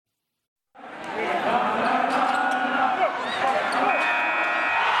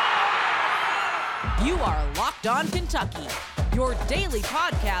You are Locked On Kentucky, your daily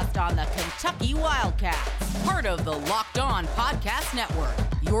podcast on the Kentucky Wildcats, part of the Locked On Podcast Network,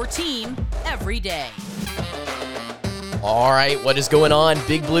 your team every day. All right, what is going on,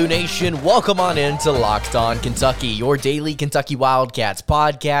 Big Blue Nation? Welcome on into Locked On Kentucky, your daily Kentucky Wildcats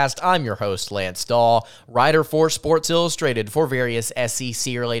podcast. I'm your host, Lance Dahl, writer for Sports Illustrated for various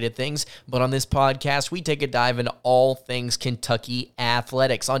SEC-related things. But on this podcast, we take a dive into all things Kentucky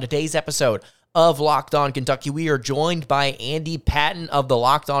athletics. On today's episode of Locked On Kentucky, we are joined by Andy Patton of the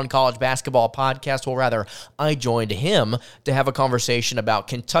Locked On College Basketball podcast. Well, rather, I joined him to have a conversation about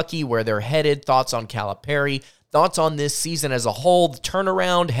Kentucky, where they're headed, thoughts on Calipari, thoughts on this season as a whole, the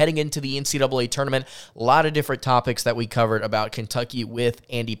turnaround, heading into the NCAA tournament, a lot of different topics that we covered about Kentucky with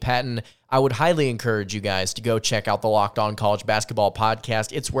Andy Patton. I would highly encourage you guys to go check out the Locked On College Basketball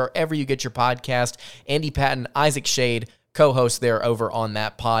podcast. It's wherever you get your podcast. Andy Patton, Isaac Shade, co-hosts there over on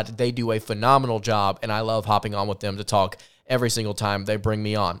that pod. They do a phenomenal job, and I love hopping on with them to talk every single time they bring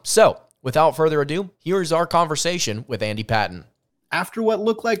me on. So, without further ado, here's our conversation with Andy Patton. After what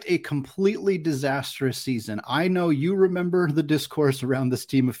looked like a completely disastrous season, I know you remember the discourse around this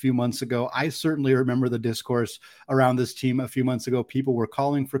team a few months ago. I certainly remember the discourse around this team a few months ago. People were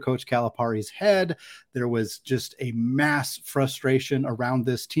calling for Coach Calipari's head. There was just a mass frustration around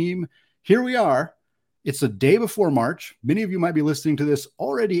this team. Here we are. It's the day before March. Many of you might be listening to this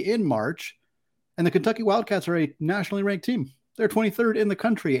already in March, and the Kentucky Wildcats are a nationally ranked team. They're 23rd in the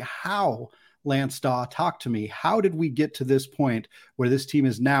country. How? Lance Daw, talk to me. How did we get to this point where this team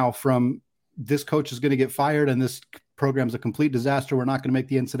is now from this coach is going to get fired and this program's a complete disaster, we're not going to make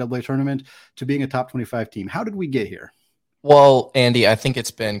the NCAA tournament, to being a top 25 team? How did we get here? Well, Andy, I think it's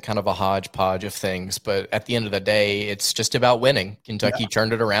been kind of a hodgepodge of things, but at the end of the day, it's just about winning. Kentucky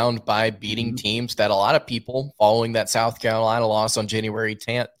turned it around by beating teams that a lot of people, following that South Carolina loss on January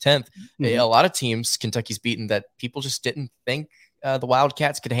 10th, a lot of teams Kentucky's beaten that people just didn't think the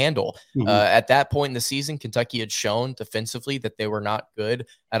Wildcats could handle. At that point in the season, Kentucky had shown defensively that they were not good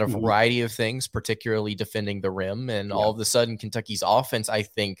at a variety of things, particularly defending the rim. And all of a sudden, Kentucky's offense, I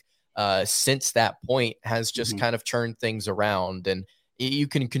think, since that point has just kind of turned things around. And you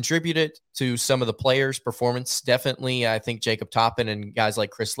can contribute it to some of the players' performance. Definitely, I think Jacob Toppin and guys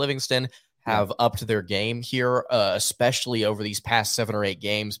like Chris Livingston have upped their game here, especially over these past 7 or 8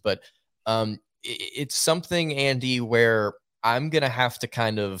 games. But it's something, Andy, where I'm going to have to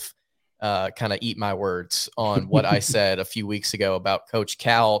kind of eat my words on what I said a few weeks ago about Coach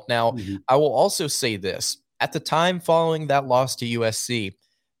Cal. Now, I will also say this. At the time following that loss to USC,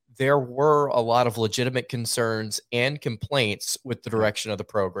 there were a lot of legitimate concerns and complaints with the direction of the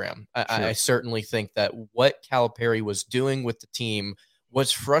program. I certainly think that what Calipari was doing with the team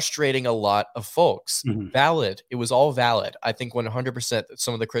was frustrating a lot of folks. Valid. It was all valid. I think 100% that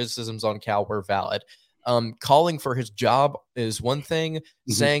some of the criticisms on Cal were valid. Calling for his job is one thing.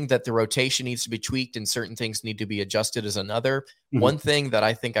 Saying that the rotation needs to be tweaked and certain things need to be adjusted is another. One thing that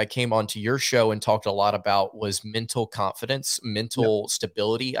I think I came onto your show and talked a lot about was mental confidence, mental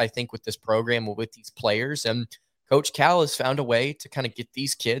stability, I think, with this program and with these players. And Coach Cal has found a way to kind of get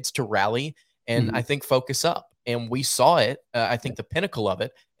these kids to rally and I think focus up. And we saw it, I think the pinnacle of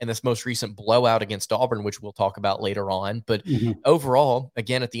it in this most recent blowout against Auburn, which we'll talk about later on. But overall,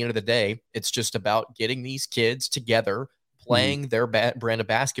 again, at the end of the day, it's just about getting these kids together, playing their brand of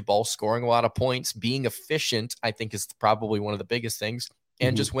basketball, scoring a lot of points, being efficient, I think is probably one of the biggest things,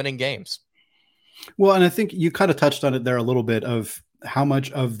 and just winning games. Well, and I think you kind of touched on it there a little bit of how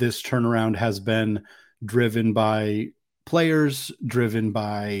much of this turnaround has been driven by players, driven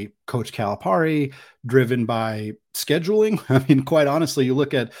by Coach Calipari, driven by scheduling. I mean, quite honestly, you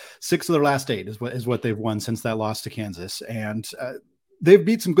look at 6 of their last 8 is what they've won since that loss to Kansas. And they've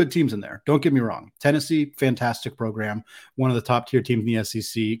beat some good teams in there. Don't get me wrong. Tennessee, fantastic program. One of the top tier teams in the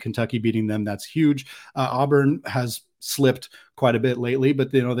SEC. Kentucky beating them, that's huge. Auburn has slipped quite a bit lately,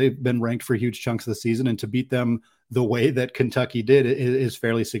 but they've been ranked for huge chunks of the season, and to beat them the way that Kentucky did is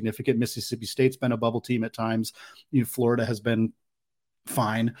fairly significant. Mississippi State's been a bubble team at times. Florida has been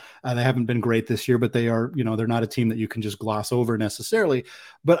fine. They haven't been great this year, but they are, they're not a team that you can just gloss over necessarily.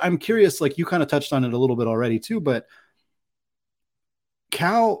 But I'm curious, like you kind of touched on it a little bit already too, but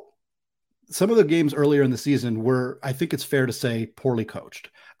Cal, some of the games earlier in the season were, I think it's fair to say, poorly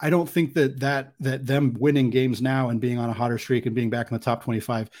coached. I don't think that them winning games now and being on a hotter streak and being back in the top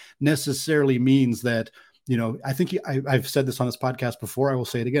 25 necessarily means that, I think I've said this on this podcast before. I will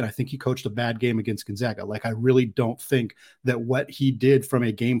say it again. I think he coached a bad game against Gonzaga. Like, I really don't think that what he did from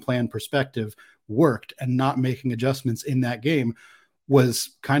a game plan perspective worked, and not making adjustments in that game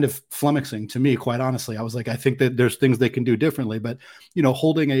was kind of flummoxing to me, quite honestly. I was like, I think that there's things they can do differently, but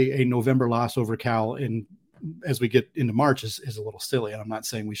holding a November loss over Cal as we get into March is a little silly. And I'm not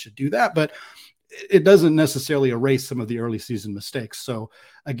saying we should do that, but it doesn't necessarily erase some of the early season mistakes. So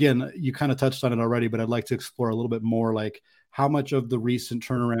again, you kind of touched on it already, but I'd like to explore a little bit more, like how much of the recent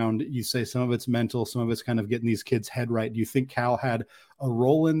turnaround, you say some of it's mental, some of it's kind of getting these kids' head right. Do you think Cal had a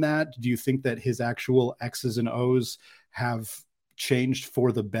role in that? Do you think that his actual X's and O's have changed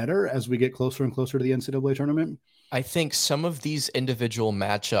for the better as we get closer and closer to the NCAA tournament? I think some of these individual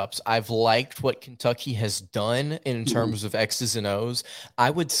matchups, I've liked what Kentucky has done in terms of X's and O's.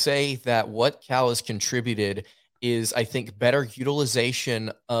 I would say that what Cal has contributed is, I think, better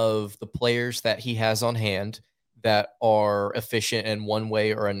utilization of the players that he has on hand that are efficient in one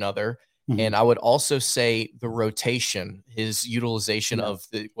way or another. And I would also say the rotation, his utilization of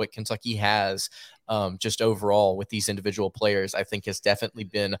what Kentucky has just overall with these individual players, I think has definitely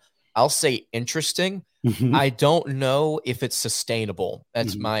been, I'll say, interesting. I don't know if it's sustainable.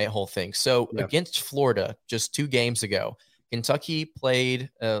 That's my whole thing. So against Florida, just 2 games ago, Kentucky played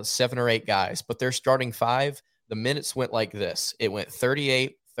 7 or 8 guys, but their starting 5, the minutes went like this. It went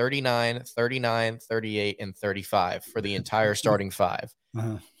 38, 39, 39, 38, and 35 for the entire starting 5.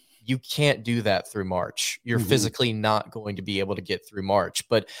 You can't do that through March. You're physically not going to be able to get through March.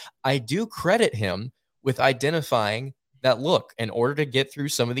 But I do credit him with identifying that, look, in order to get through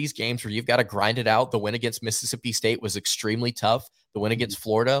some of these games where you've got to grind it out, the win against Mississippi State was extremely tough. The win against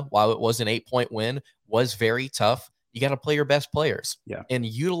Florida, while it was an 8-point win, was very tough. You got to play your best players. And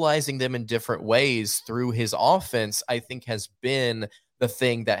utilizing them in different ways through his offense, I think, has been the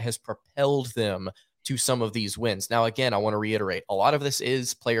thing that has propelled them to some of these wins. Now, again, I want to reiterate, a lot of this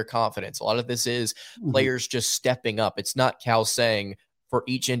is player confidence. A lot of this is players just stepping up. It's not Cal saying for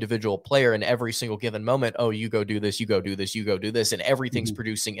each individual player in every single given moment, oh, you go do this, you go do this, you go do this, and everything's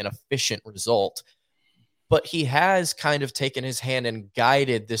producing an efficient result. But he has kind of taken his hand and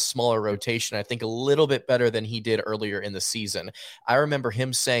guided this smaller rotation, I think, a little bit better than he did earlier in the season. I remember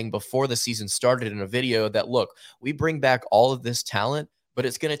him saying before the season started in a video that, look, we bring back all of this talent, but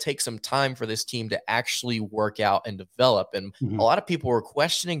it's going to take some time for this team to actually work out and develop. And a lot of people were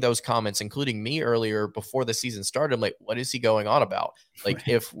questioning those comments, including me earlier before the season started. I'm like, what is he going on about? Like,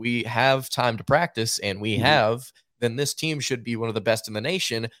 if we have time to practice, and we have, then this team should be one of the best in the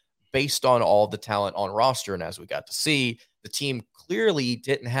nation based on all the talent on roster. And as we got to see, the team clearly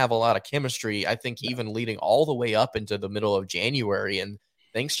didn't have a lot of chemistry, I think, even leading all the way up into the middle of January, and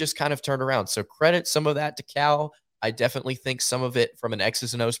things just kind of turned around. So credit some of that to Cal. I definitely think some of it from an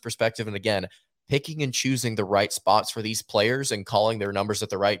X's and O's perspective. And again, picking and choosing the right spots for these players and calling their numbers at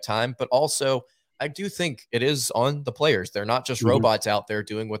the right time. But also, I do think it is on the players. They're not just robots out there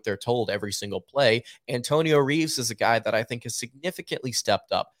doing what they're told every single play. Antonio Reeves is a guy that I think has significantly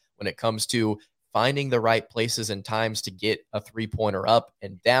stepped up when it comes to finding the right places and times to get a 3-pointer up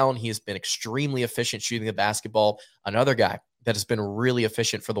and down. He has been extremely efficient shooting the basketball. Another guy that has been really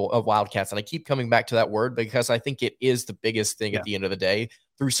efficient for the Wildcats. And I keep coming back to that word because I think it is the biggest thing at the end of the day.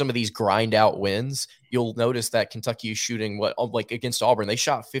 Through some of these grind out wins, you'll notice that Kentucky is shooting like against Auburn, they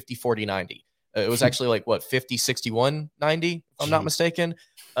shot 50, 40, 90. It was actually like 50, 61, 90, if I'm not mistaken.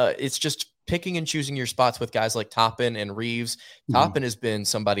 It's just picking and choosing your spots with guys like Toppin and Reeves. Toppin has been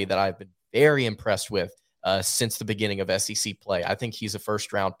somebody that I've been very impressed with since the beginning of SEC play. I think he's a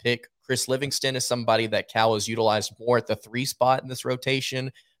first-round pick. Chris Livingston is somebody that Cal has utilized more at the 3 spot in this rotation,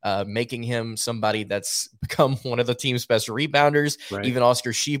 making him somebody that's become one of the team's best rebounders. Even Oscar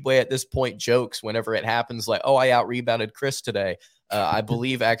Tshiebwe at this point jokes whenever it happens, like, oh, I out-rebounded Chris today. I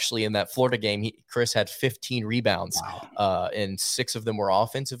believe actually in that Florida game, Chris had 15 rebounds, and 6 of them were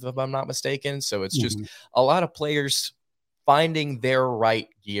offensive, if I'm not mistaken. So it's just a lot of players finding their right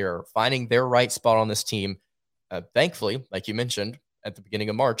gear, finding their right spot on this team. Thankfully, like you mentioned at the beginning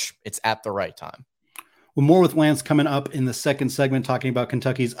of March, it's at the right time. Well, more with Lance coming up in the second segment, talking about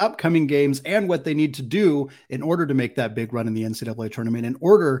Kentucky's upcoming games and what they need to do in order to make that big run in the NCAA tournament, in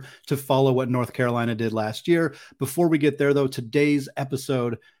order to follow what North Carolina did last year. Before we get there, though, today's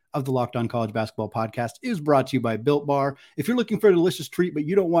episode of the Locked On College Basketball Podcast is brought to you by Built Bar. If you're looking for a delicious treat, but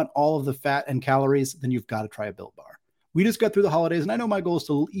you don't want all of the fat and calories, then you've got to try a Built Bar. We just got through the holidays, and I know my goal is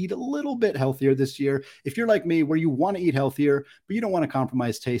to eat a little bit healthier this year. If you're like me, where you want to eat healthier, but you don't want to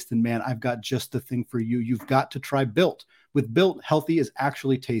compromise taste, then man, I've got just the thing for you. You've got to try Built. With Built, healthy is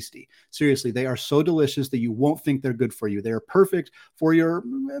actually tasty. Seriously, they are so delicious that you won't think they're good for you. They are perfect for your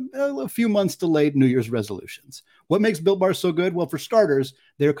a few months delayed New Year's resolutions. What makes Built Bars so good? Well, for starters,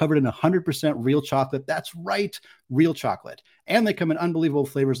 they're covered in 100% real chocolate. That's right, real chocolate. And they come in unbelievable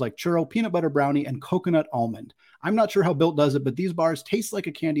flavors like churro, peanut butter brownie, and coconut almond. I'm not sure how Built does it, but these bars taste like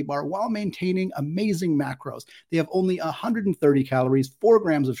a candy bar while maintaining amazing macros. They have only 130 calories, 4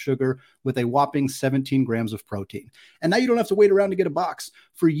 grams of sugar, with a whopping 17 grams of protein. And now you don't have to wait around to get a box.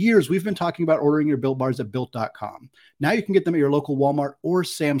 For years, we've been talking about ordering your Built Bars at Built.com. Now you can get them at your local Walmart or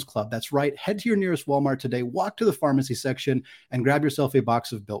Sam's Club. That's right. Head to your nearest Walmart today, walk to the pharmacy section, and grab yourself a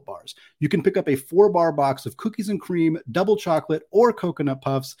box of Built Bars. You can pick up a 4-bar box of cookies and cream, double chocolate, or coconut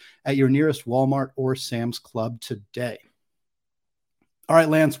puffs at your nearest Walmart or Sam's Club today. All right,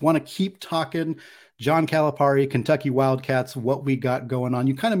 Lance, want to keep talking John Calipari, Kentucky Wildcats, what we got going on.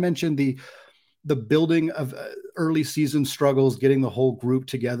 You kind of mentioned the building of early season struggles, getting the whole group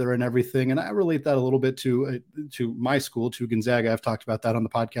together and everything. And I relate that a little bit to my school, to Gonzaga. I've talked about that on the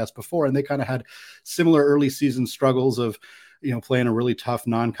podcast before, and they kind of had similar early season struggles of, playing a really tough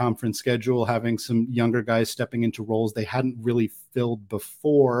non-conference schedule, having some younger guys stepping into roles they hadn't really filled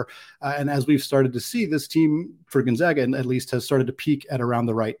before. And as we've started to see, this team for Gonzaga, at least, has started to peak at around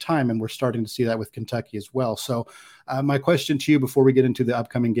the right time. And we're starting to see that with Kentucky as well. So my question to you before we get into the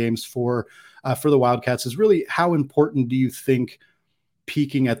upcoming games for the Wildcats is really, how important do you think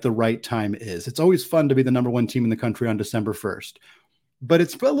peaking at the right time is? It's always fun to be the number 1 team in the country on December 1st. But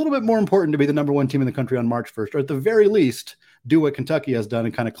it's a little bit more important to be the number 1 team in the country on March 1st, or at the very least, do what Kentucky has done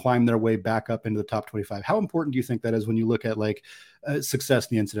and kind of climb their way back up into the top 25. How important do you think that is when you look at success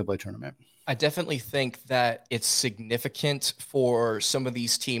in the NCAA tournament? I definitely think that it's significant for some of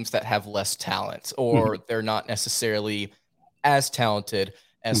these teams that have less talent, or they're not necessarily as talented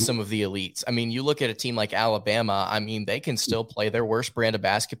as some of the elites. I mean, you look at a team like Alabama, I mean, they can still play their worst brand of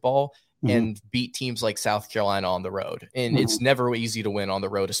basketball and beat teams like South Carolina on the road. And it's never easy to win on the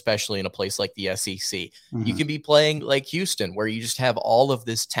road, especially in a place like the SEC. You can be playing like Houston, where you just have all of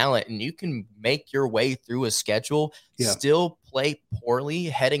this talent and you can make your way through a schedule, still play poorly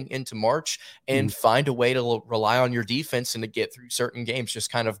heading into March, and find a way to rely on your defense and to get through certain games,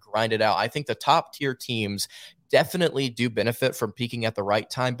 just kind of grind it out. I think the top tier teams definitely do benefit from peaking at the right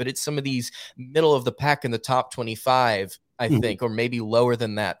time, but it's some of these middle of the pack in the top 25, I think, or maybe lower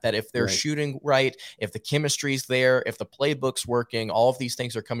than that if they're shooting right, if the chemistry's there, if the playbook's working, all of these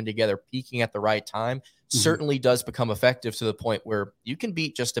things are coming together, peaking at the right time, certainly does become effective to the point where you can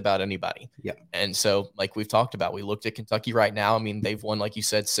beat just about anybody. Yeah. And so, like we've talked about, we looked at Kentucky right now. I mean, they've won, like you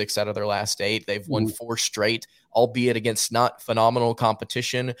said, 6 out of their last 8. They've won 4 straight, albeit against not phenomenal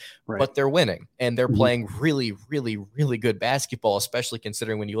competition, but they're winning and they're playing really, really, really good basketball, especially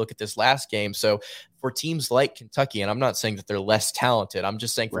considering when you look at this last game. So for teams like Kentucky, and I'm not saying that they're less talented, I'm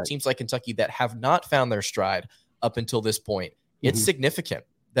just saying for teams like Kentucky that have not found their stride up until this point, it's significant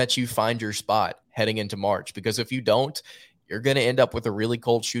that you find your spot heading into March, because if you don't, you're going to end up with a really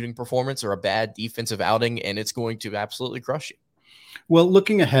cold shooting performance or a bad defensive outing, and it's going to absolutely crush you. Well,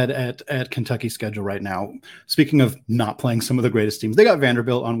 looking ahead at Kentucky's schedule right now, speaking of not playing some of the greatest teams, they got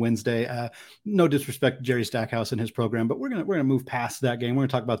Vanderbilt on Wednesday. No disrespect to Jerry Stackhouse and his program, but we're gonna move past that game. We're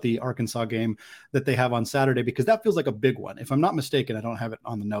gonna talk about the Arkansas game that they have on Saturday, because that feels like a big one. If I'm not mistaken, I don't have it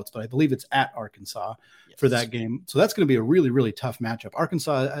on the notes, but I believe it's at Arkansas for that game. So that's going to be a really, really tough matchup.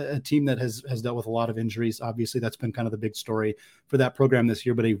 Arkansas, a team that has dealt with a lot of injuries. Obviously, that's been kind of the big story for that program this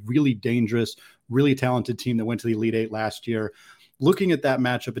year, but a really dangerous, really talented team that went to the Elite Eight last year. Looking at that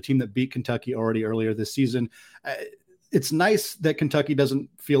matchup, a team that beat Kentucky already earlier this season, it's nice that Kentucky doesn't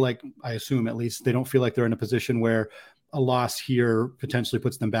feel like, I assume at least, they don't feel like they're in a position where a loss here potentially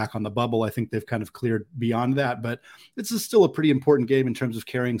puts them back on the bubble. I think they've kind of cleared beyond that, but this is still a pretty important game in terms of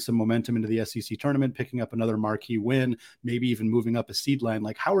carrying some momentum into the SEC tournament, picking up another marquee win, maybe even moving up a seed line.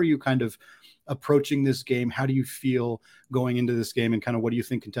 Like, how are you kind of approaching this game? How do you feel going into this game, and kind of what do you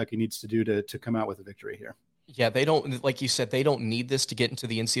think Kentucky needs to do to come out with a victory here? Yeah, they don't, like you said, they don't need this to get into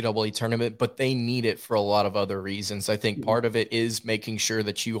the NCAA tournament, but they need it for a lot of other reasons. I think part of it is making sure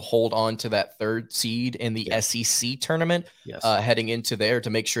that you hold on to that 3rd seed in the SEC tournament heading into there, to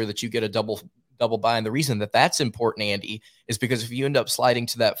make sure that you get a double bye. And the reason that that's important, Andy, is because if you end up sliding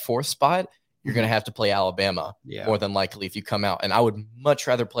to that 4th spot, you're going to have to play Alabama more than likely if you come out. And I would much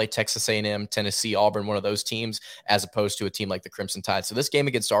rather play Texas A&M, Tennessee, Auburn, one of those teams, as opposed to a team like the Crimson Tide. So this game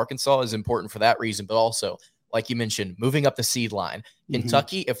against Arkansas is important for that reason, but also, like you mentioned, moving up the seed line.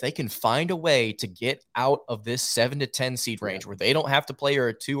 Kentucky, if they can find a way to get out of this 7 to 10 seed range where they don't have to play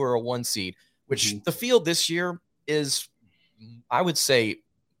a 2 or a 1 seed, which the field this year is, I would say,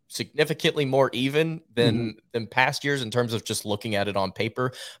 significantly more even than past years in terms of just looking at it on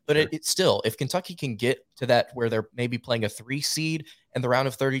paper. But it's still, if Kentucky can get to that where they're maybe playing a 3 seed in the round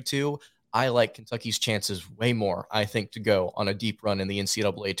of 32, I like Kentucky's chances way more, I think, to go on a deep run in the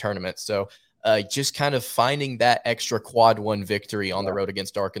NCAA tournament. So just kind of finding that extra quad one victory on the road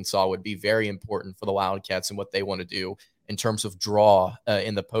against Arkansas would be very important for the Wildcats and what they want to do in terms of draw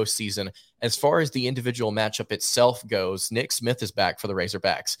in the postseason. As far as the individual matchup itself goes, Nick Smith is back for the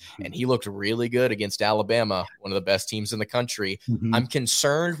Razorbacks, and he looked really good against Alabama, one of the best teams in the country. I'm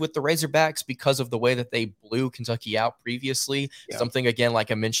concerned with the Razorbacks because of the way that they blew Kentucky out previously. Something, again,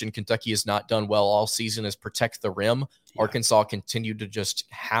 like I mentioned, Kentucky has not done well all season is protect the rim. Arkansas continued to just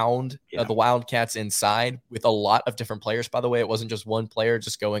hound the Wildcats inside with a lot of different players, by the way. It wasn't just one player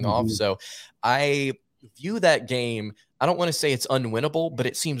just going off. So I view that game, I don't want to say it's unwinnable, but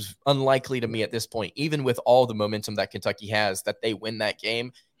it seems unlikely to me at this point, even with all the momentum that Kentucky has, that they win that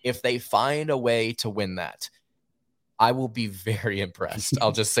game. If they find a way to win that, I will be very impressed.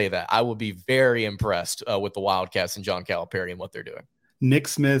 I'll just say that. I will be very impressed with the Wildcats and John Calipari and what they're doing. Nick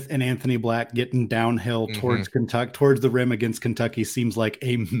Smith and Anthony Black getting downhill towards Kentucky, towards the rim against Kentucky seems like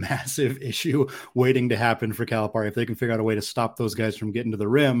a massive issue waiting to happen for Calipari. If they can figure out a way to stop those guys from getting to the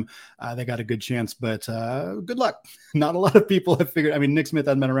rim, they got a good chance, but good luck. Not a lot of people have figured, I mean, Nick Smith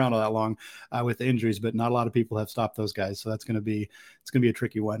hasn't been around all that long with the injuries, but not a lot of people have stopped those guys. So it's going to be a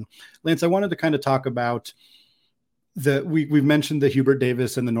tricky one. Lance, I wanted to kind of talk about we've mentioned the Hubert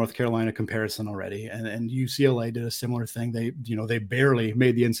Davis and the North Carolina comparison already, and UCLA did a similar thing. They barely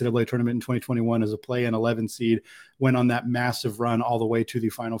made the NCAA tournament in 2021 as a play-in 11 seed, went on that massive run all the way to the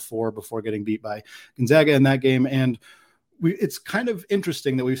Final Four before getting beat by Gonzaga in that game. And it's kind of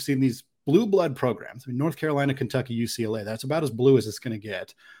interesting that we've seen these blue blood programs. I mean, North Carolina, Kentucky, UCLA, that's about as blue as it's going to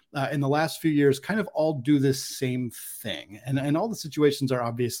get. In the last few years, kind of all do this same thing. And all the situations are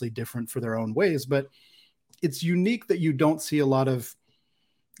obviously different for their own ways, but it's unique that you don't see a lot of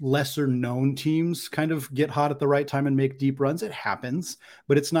lesser known teams kind of get hot at the right time and make deep runs. It happens,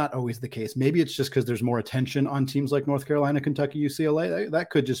 but it's not always the case. Maybe it's just because there's more attention on teams like North Carolina, Kentucky, UCLA. That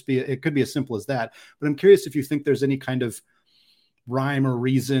could just be, it could be as simple as that. But I'm curious if you think there's any kind of rhyme or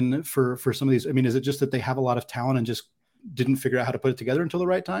reason for some of these. I mean, is it just that they have a lot of talent and just didn't figure out how to put it together until the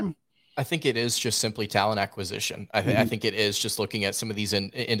right time? I think it is just simply talent acquisition. I think it is just looking at some of these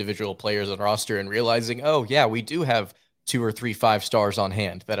individual players on roster and realizing, oh yeah, we do have 2 or 3 5-stars on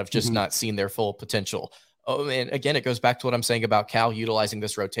hand that have just not seen their full potential. Oh, and again, it goes back to what I'm saying about Cal utilizing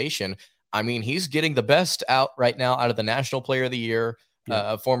this rotation. I mean, he's getting the best out right now out of the National Player of the Year,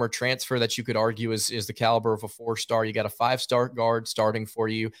 a former transfer that you could argue is the caliber of a 4-star. You got a 5-star guard starting for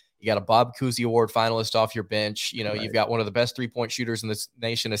you. You got a Bob Cousy Award finalist off your bench. You know, You've got one of the best 3-point shooters in this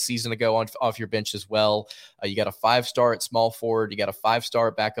nation a season ago off your bench as well. You got a 5-star at small forward. You got a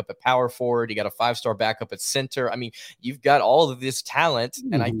 5-star backup at power forward. You got a 5-star backup at center. I mean, you've got all of this talent.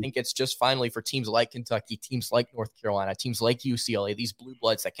 And I think it's just finally for teams like Kentucky, teams like North Carolina, teams like UCLA, these blue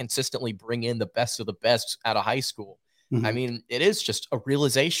bloods that consistently bring in the best of the best out of high school. I mean, it is just a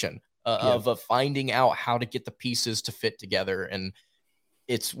realization of finding out how to get the pieces to fit together. And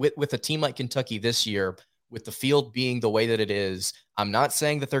it's with a team like Kentucky this year, with the field being the way that it is, I'm not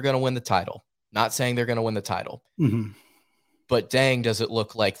saying that they're going to win the title, but dang, does it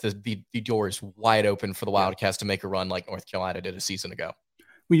look like the door is wide open for the Wildcats to make a run like North Carolina did a season ago.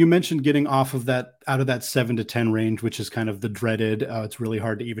 Well, you mentioned getting out of that 7 to 10 range, which is kind of the dreaded, it's really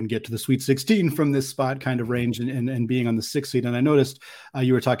hard to even get to the Sweet 16 from this spot kind of range and being on the 6th seed. And I noticed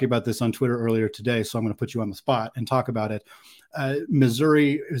you were talking about this on Twitter earlier today, so I'm going to put you on the spot and talk about it.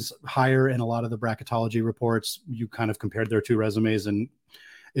 Missouri is higher in a lot of the bracketology reports. You kind of compared their 2 resumes, and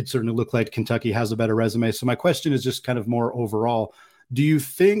it certainly looked like Kentucky has a better resume. So my question is just kind of more overall. Do you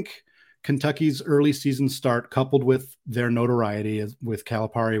think Kentucky's early season start, coupled with their notoriety with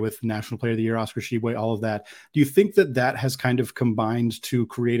Calipari, with National Player of the Year, Oscar Tshiebwe, all of that, do you think that has kind of combined to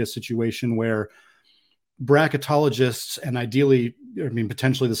create a situation where bracketologists and ideally, I mean,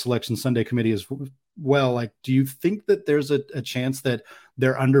 potentially the Selection Sunday Committee as well, like, do you think that there's a chance that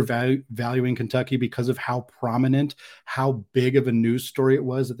they're undervaluing Kentucky because of how prominent, how big of a news story it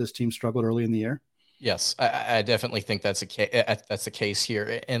was that this team struggled early in the year? Yes, I definitely think that's the case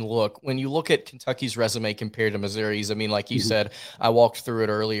here. And look, when you look at Kentucky's resume compared to Missouri's, I mean, like you said, I walked through it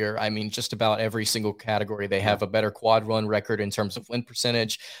earlier. I mean, just about every single category, they have a better quad run record in terms of win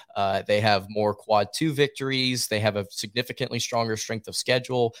percentage. They have more quad 2 victories. They have a significantly stronger strength of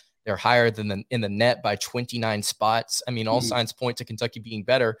schedule. They're higher than in the net by 29 spots. I mean, all signs point to Kentucky being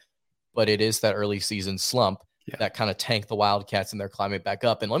better, but it is that early season slump that kind of tanked the Wildcats and they're climbing back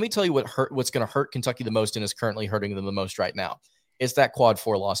up. And let me tell you what's going to hurt Kentucky the most and is currently hurting them the most right now. It's that quad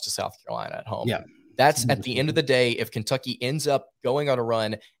 4 loss to South Carolina at home. Yeah. That's at the end of the day, if Kentucky ends up going on a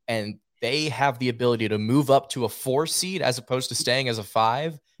run and they have the ability to move up to a 4 seed as opposed to staying as a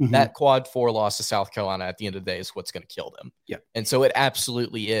 5, that quad 4 loss to South Carolina at the end of the day is what's going to kill them. Yeah. And so it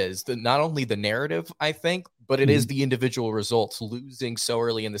absolutely is not only the narrative, I think, but it is the individual results, losing so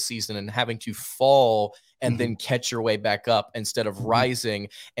early in the season and having to fall and then catch your way back up instead of rising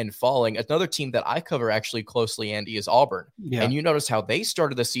and falling. Another team that I cover actually closely, Andy, is Auburn. Yeah. And you notice how they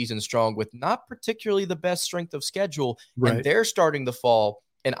started the season strong with not particularly the best strength of schedule, Right. and they're starting to fall.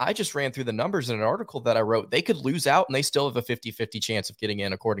 And I just ran through the numbers in an article that I wrote. They could lose out and they still have a 50-50 chance of getting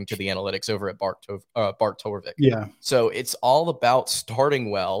in, according to the analytics over at Bart Torvik. Yeah. So it's all about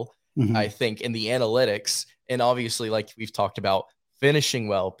starting well, I think, in the analytics. And obviously, like we've talked about, finishing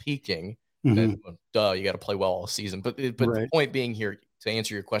well, peaking. And, you got to play well all season. But Right. the point being here, to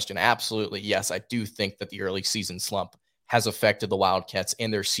answer your question, absolutely, yes, I do think that the early season slump has affected the Wildcats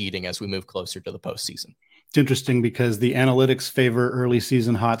and their seeding as we move closer to the postseason. It's interesting because the analytics favor early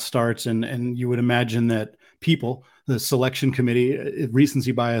season hot starts, and you would imagine that the selection committee,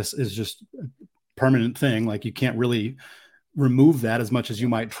 recency bias is just a permanent thing. Like, you can't really remove that as much as you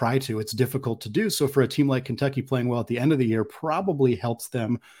might try to. It's difficult to do. So for a team like Kentucky, playing well at the end of the year probably helps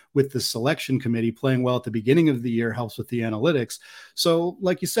them with the selection committee. Playing well at the beginning of the year helps with the analytics. So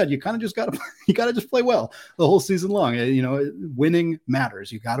like you said, you kind of just got to just play well the whole season long. You know, winning matters.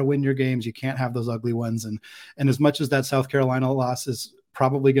 You got to win your games. You can't have those ugly ones. And as much as that South Carolina loss is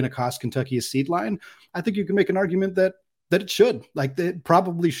probably going to cost Kentucky a seed line, I think you can make an argument that it should. Like, it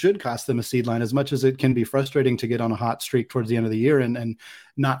probably should cost them a seed line, as much as it can be frustrating to get on a hot streak towards the end of the year and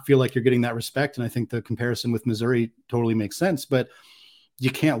not feel like you're getting that respect. And I think the comparison with Missouri totally makes sense, but you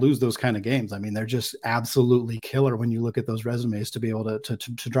can't lose those kind of games. I mean, they're just absolutely killer when you look at those resumes. To be able to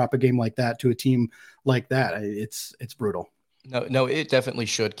drop a game like that to a team like that, it's brutal. No, it definitely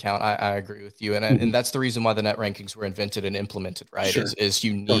should count. I agree with you. And that's the reason why the net rankings were invented and implemented, right? Sure. Is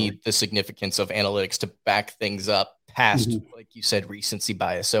you need the significance of analytics to back things up past, like you said, recency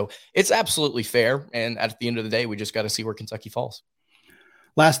bias. So it's absolutely fair. And at the end of the day, we just got to see where Kentucky falls.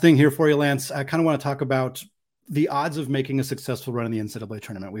 Last thing here for you, Lance. I kind of want to talk about the odds of making a successful run in the NCAA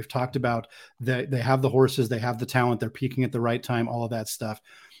tournament. We've talked about that they have the horses, they have the talent, they're peaking at the right time, all of that stuff.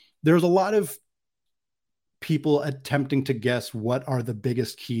 There's a lot of people attempting to guess what are the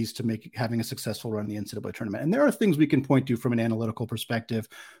biggest keys to having a successful run in the NCAA tournament. And there are things we can point to from an analytical perspective,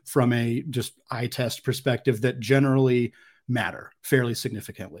 from a just eye test perspective, that generally matter fairly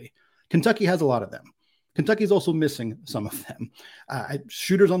significantly. Kentucky has a lot of them. Kentucky is also missing some of them.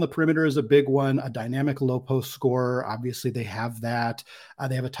 Shooters on the perimeter is a big one. A dynamic low post scorer. Obviously, they have that.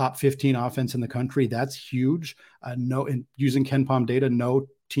 They have a top 15 offense in the country. That's huge. Using KenPom data, no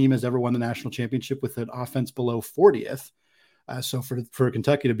team has ever won the national championship with an offense below 40th. So for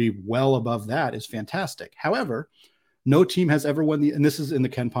Kentucky to be well above that is fantastic. However, no team has ever won and this is in the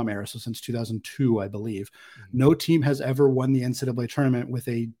KenPom era, so since 2002, I believe, no team has ever won the NCAA tournament with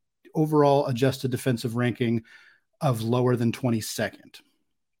a overall adjusted defensive ranking of lower than 22nd.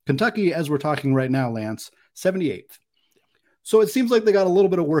 Kentucky, as we're talking right now, Lance, 78th. So it seems like they got a little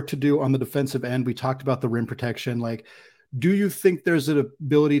bit of work to do on the defensive end. We talked about the rim protection. Like, do you think there's an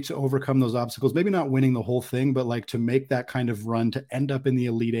ability to overcome those obstacles? Maybe not winning the whole thing, but like to make that kind of run, to end up in the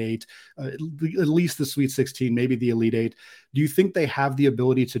Elite Eight, at least the Sweet 16, maybe the Elite Eight. Do you think they have the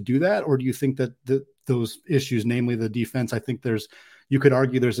ability to do that? Or do you think that those issues, namely the defense, I think you could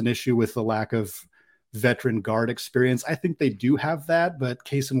argue there's an issue with the lack of veteran guard experience. I think they do have that, but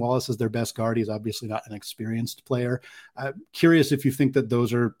Cason Wallace is their best guard. He's obviously not an experienced player. Curious if you think that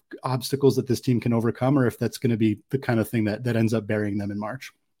those are obstacles that this team can overcome, or if that's going to be the kind of thing that ends up burying them in March.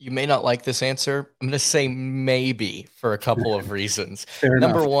 You may not like this answer. I'm going to say maybe for a couple of reasons.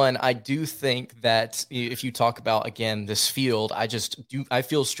 Number one, I do think that if you talk about, again, this field, I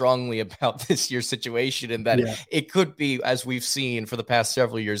feel strongly about this year's situation, and that it could be, as we've seen for the past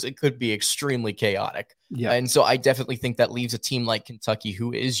several years, it could be extremely chaotic. Yeah. And so I definitely think that leaves a team like Kentucky,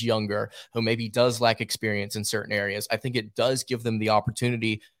 who is younger, who maybe does lack experience in certain areas. I think it does give them the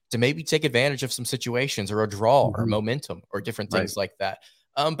opportunity to maybe take advantage of some situations, or a draw, or momentum, or different things like that.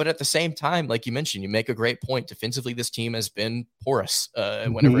 But at the same time, like you mentioned, you make a great point. Defensively, this team has been porous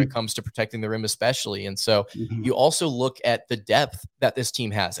whenever it comes to protecting the rim, especially. And so you also look at the depth that this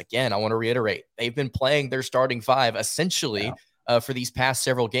team has. Again, I want to reiterate, they've been playing their starting five essentially for these past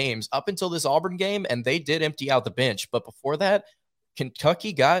several games up until this Auburn game, and they did empty out the bench. But before that,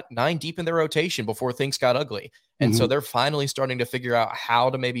 Kentucky got 9 deep in their rotation before things got ugly. And so they're finally starting to figure out how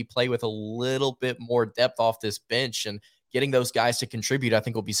to maybe play with a little bit more depth off this bench, and getting those guys to contribute, I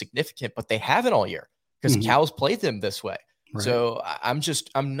think, will be significant, but they haven't all year because Cal's played them this way. Right. So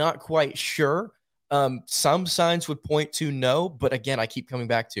I'm not quite sure Some signs would point to no, but again, I keep coming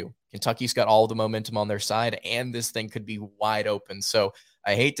back to Kentucky's got all the momentum on their side, and this thing could be wide open. So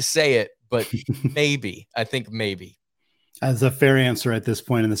I hate to say it, but maybe. I think maybe. As a fair answer at this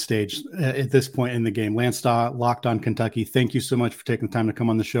point in the stage, at this point in the game. Lance Dawe, Locked On Kentucky, thank you so much for taking the time to come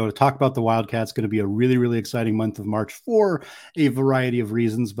on the show to talk about the Wildcats. It's going to be a really, really exciting month of March for a variety of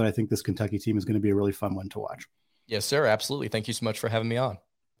reasons, but I think this Kentucky team is going to be a really fun one to watch. Yes, sir. Absolutely. Thank you so much for having me on.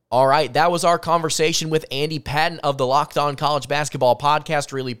 All right, that was our conversation with Andy Patton of the Locked On College Basketball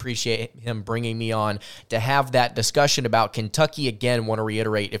Podcast. Really appreciate him bringing me on to have that discussion about Kentucky. Again, want to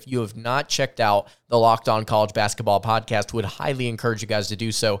reiterate, if you have not checked out the Locked On College Basketball Podcast, would highly encourage you guys to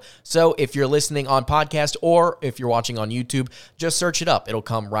do so. So if you're listening on podcast or if you're watching on YouTube, just search it up. It'll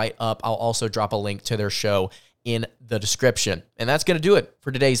come right up. I'll also drop a link to their show in the description. And that's going to do it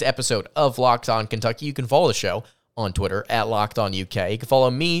for today's episode of Locked On Kentucky. You can follow the show on Twitter at Locked On UK. You can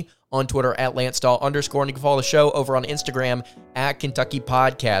follow me on Twitter at LanceDawe_, and you can follow the show over on Instagram at Kentucky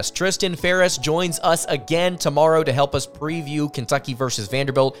Podcast. Tristan Ferris joins us again tomorrow to help us preview Kentucky versus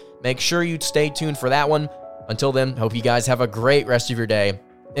Vanderbilt. Make sure you stay tuned for that one. Until then, hope you guys have a great rest of your day,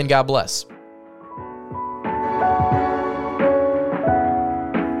 and God bless.